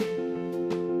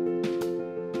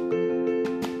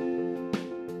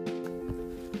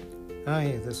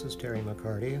Hi, this is Terry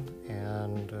McCarty,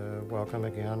 and welcome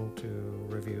again to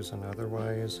Reviews and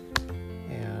Otherwise.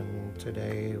 And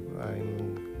today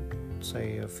I'm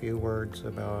say a few words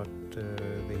about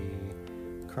the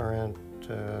current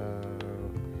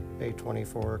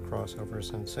A24 crossover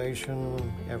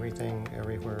sensation, Everything,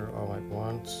 Everywhere, All at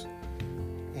Once.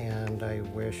 And I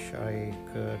wish I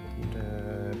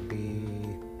could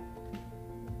be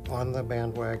on the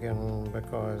bandwagon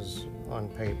because on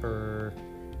paper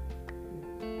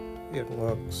it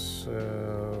looks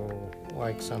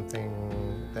like something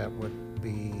that would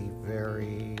be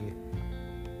very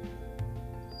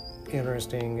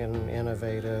interesting and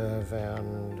innovative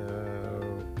and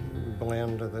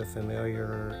blend the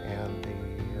familiar and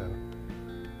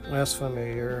the less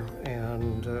familiar.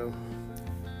 And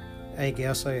I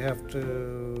guess I have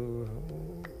to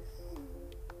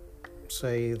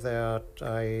say that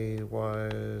I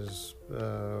was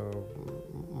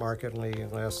markedly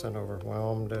less than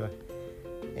overwhelmed,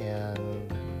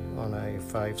 and on a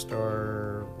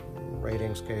 5-star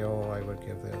rating scale I would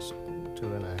give this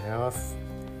 2.5.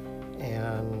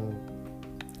 And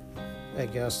I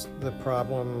guess the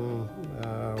problem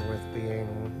with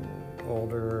being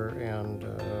older and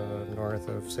north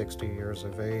of 60 years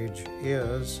of age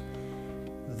is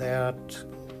that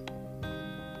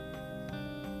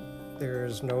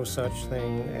there's no such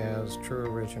thing as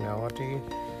true originality,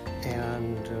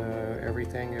 and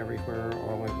Everything, Everywhere,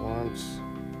 All at Once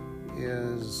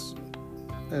is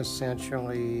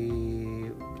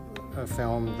essentially a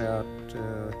film that,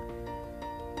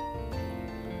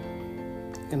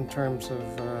 in terms of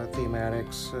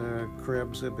thematics,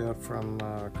 cribs a bit from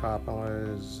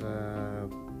Coppola's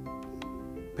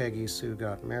Peggy Sue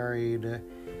Got Married,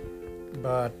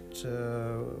 but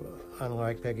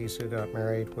unlike Peggy Sue Got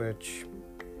Married, which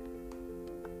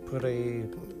put a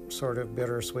sort of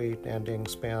bittersweet ending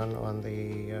spin on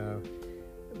the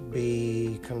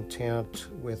be content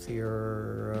with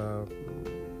your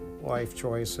life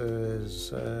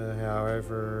choices,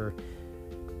 however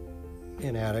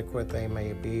inadequate they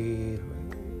may be,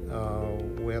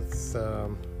 with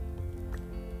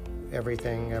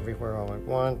Everything, Everywhere, All at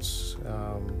Once.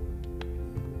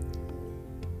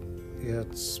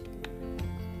 It's,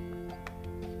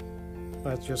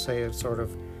 let's just say, it sort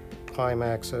of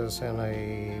climaxes in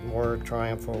a more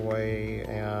triumphal way,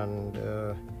 and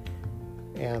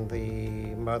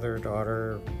the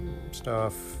mother-daughter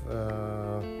stuff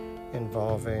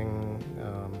involving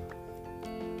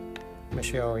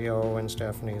Michelle Yeoh and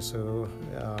Stephanie Sue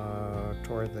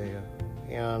toward the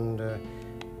end,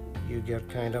 you get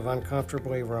kind of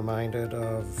uncomfortably reminded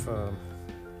of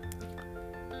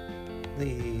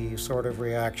the sort of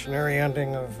reactionary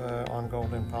ending of On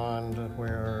Golden Pond,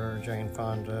 where Jane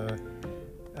Fonda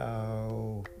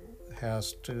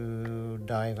has to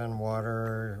dive in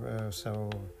water, so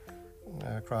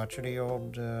crotchety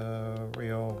old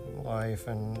real life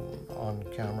and on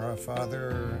camera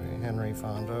father Henry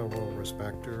Fonda will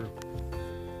respect her.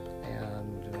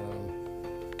 And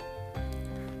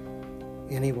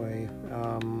anyway,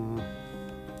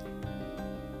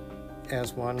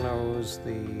 as one knows,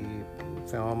 the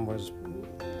film was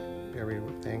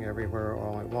Everything, Everywhere,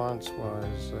 All at Once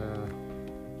was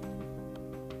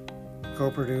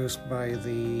co-produced by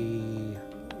the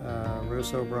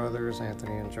Russo brothers,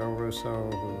 Anthony and Joe Russo,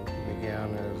 who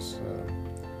began as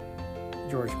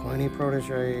George Clooney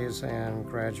proteges and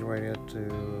graduated to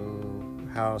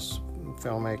house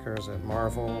filmmakers at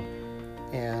Marvel.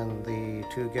 And the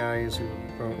two guys who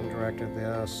wrote and directed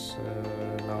this,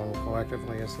 known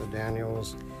collectively as the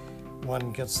Daniels,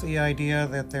 one gets the idea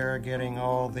that they're getting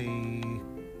all the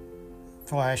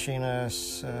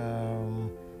flashiness,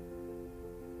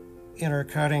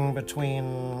 intercutting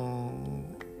between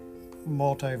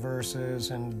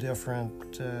multiverses and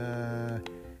different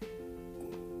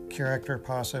character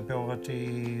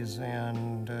possibilities,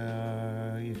 and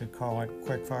you could call it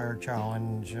quickfire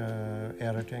challenge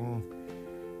editing,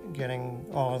 getting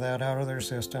all of that out of their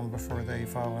system before they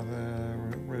follow the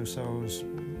Russos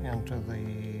into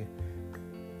the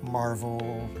Marvel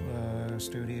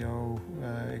studio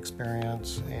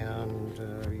experience. And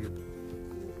you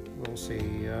will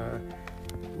see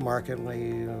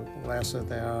markedly less of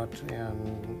that, and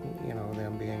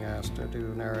them being asked to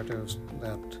do narratives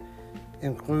that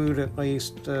include at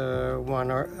least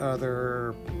one or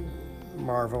other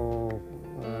Marvel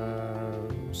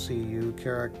CU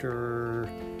character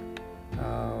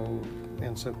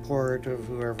in support of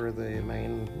whoever the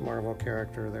main Marvel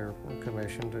character they're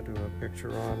commissioned to do a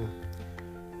picture on.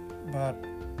 But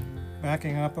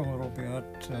backing up a little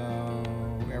bit,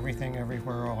 Everything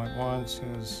Everywhere All at Once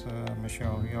is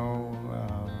Michelle Yeoh,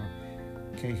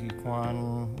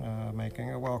 Kwan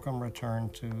making a welcome return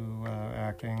to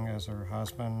acting as her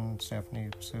husband, Stephanie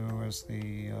Sue as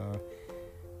the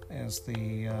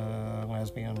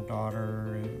lesbian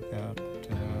daughter that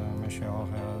Michelle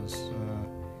has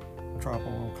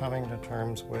trouble coming to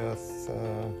terms with,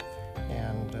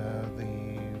 and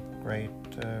the great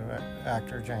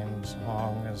actor James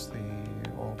Hong as the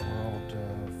old world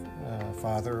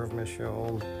father of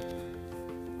Michelle.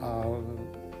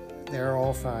 They're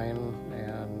all fine,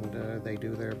 and they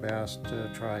do their best to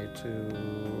try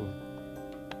to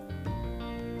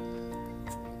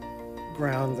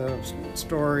ground the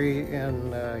story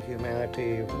in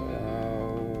humanity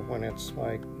when it's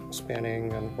like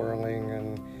spinning and whirling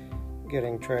and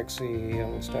getting tricksy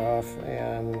and stuff.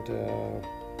 And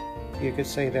you could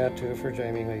say that too for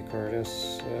Jamie Lee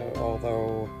Curtis,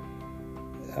 although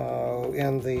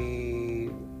in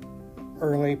the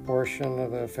early portion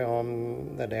of the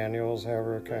film, the Daniels have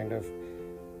her kind of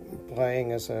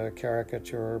playing as a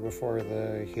caricature before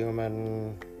the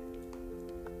human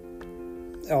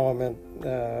element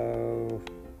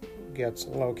gets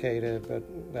located, but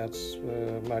that's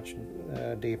much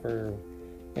deeper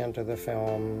into the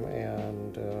film.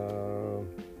 And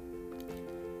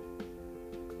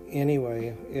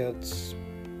anyway, it's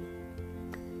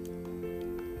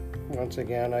once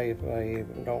again, I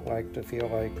don't like to feel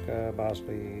like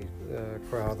Bosley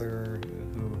Crowther,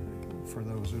 who, for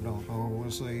those who don't know,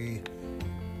 was the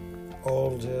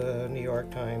old New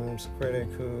York Times critic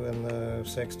who in the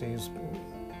 60s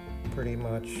pretty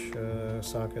much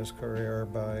sunk his career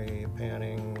by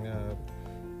panning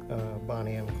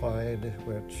Bonnie and Clyde,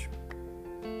 which,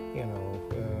 you know,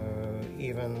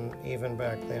 even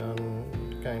back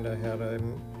then kind of had a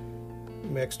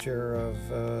mixture of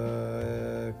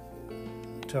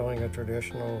telling a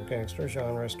traditional gangster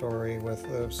genre story with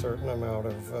a certain amount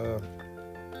of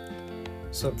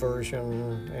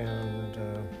subversion, and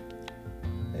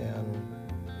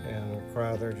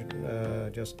Crowther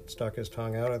just stuck his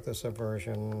tongue out at the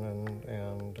subversion,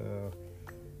 and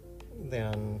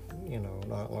then, you know,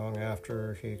 not long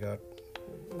after he got,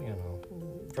 you know,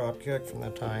 drop kicked from the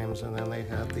Times, and then they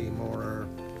had the more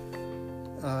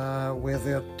with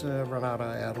it, Renata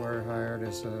Adler hired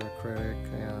as a critic,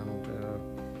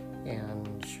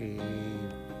 and she,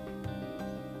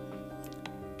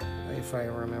 if I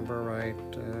remember right,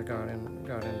 got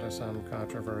into some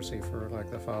controversy for like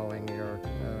the following year,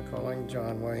 calling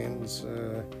John Wayne's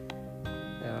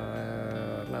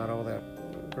not all that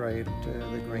great,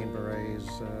 the Green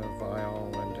Berets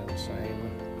vile and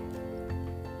insane.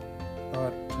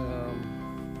 But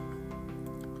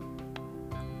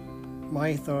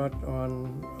my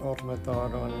ultimate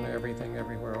thought on Everything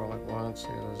Everywhere All at Once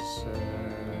is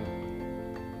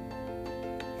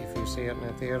if you see it in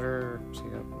a theater, see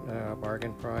it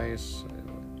bargain price,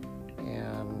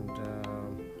 and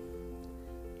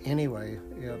anyway,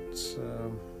 it's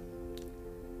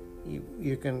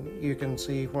you can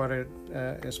see what it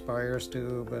aspires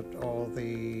to, but all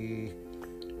the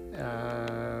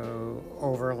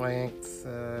overlength,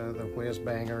 the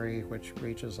whiz-bangery, which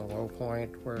reaches a low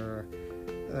point where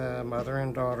mother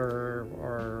and daughter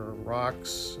are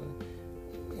rocks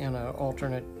in an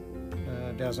alternate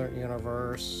desert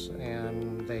universe,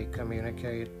 and they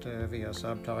communicate via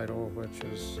subtitle, which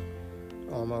is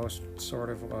almost sort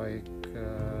of like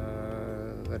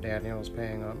the Daniels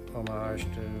paying homage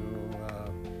to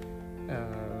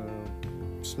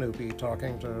Snoopy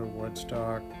talking to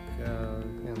Woodstock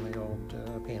in the old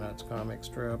Peanuts comic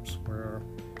strips, where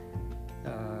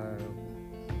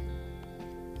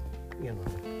you know,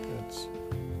 it's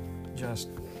just,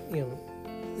 you know,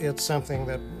 it's something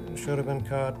that should have been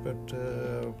cut, but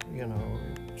you know,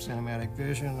 cinematic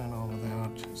vision and all of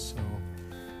that. So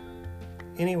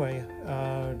anyway,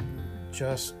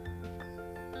 just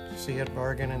see it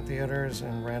bargain in theaters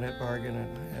and rent it bargain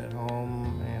at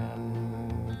home, and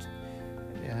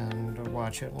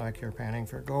watch it like you're panning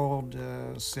for gold.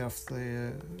 Sift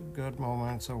the good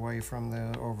moments away from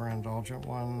the overindulgent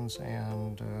ones,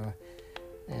 and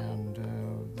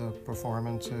the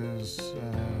performances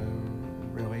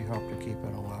really help to keep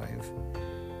it alive.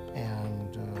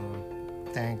 And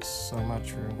thanks so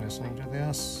much for listening to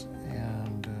this,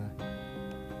 and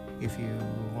if you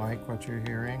like what you're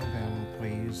hearing, then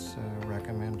please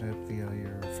recommend it via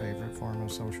your favorite form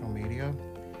of social media,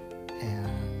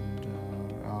 and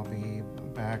I'll be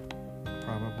back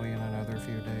probably in another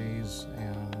few days,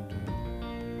 and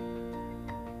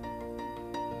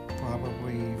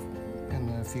probably in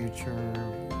the future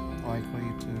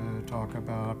likely to talk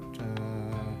about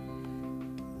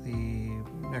the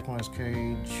Nicolas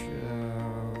Cage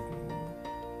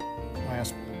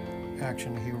last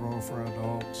action hero for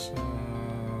adults,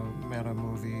 meta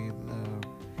movie,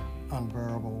 the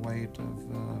unbearable weight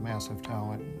of massive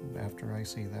talent after I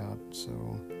see that.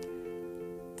 So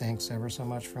thanks ever so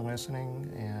much for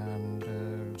listening,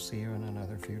 and see you in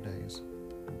another few days.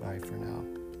 Bye for now.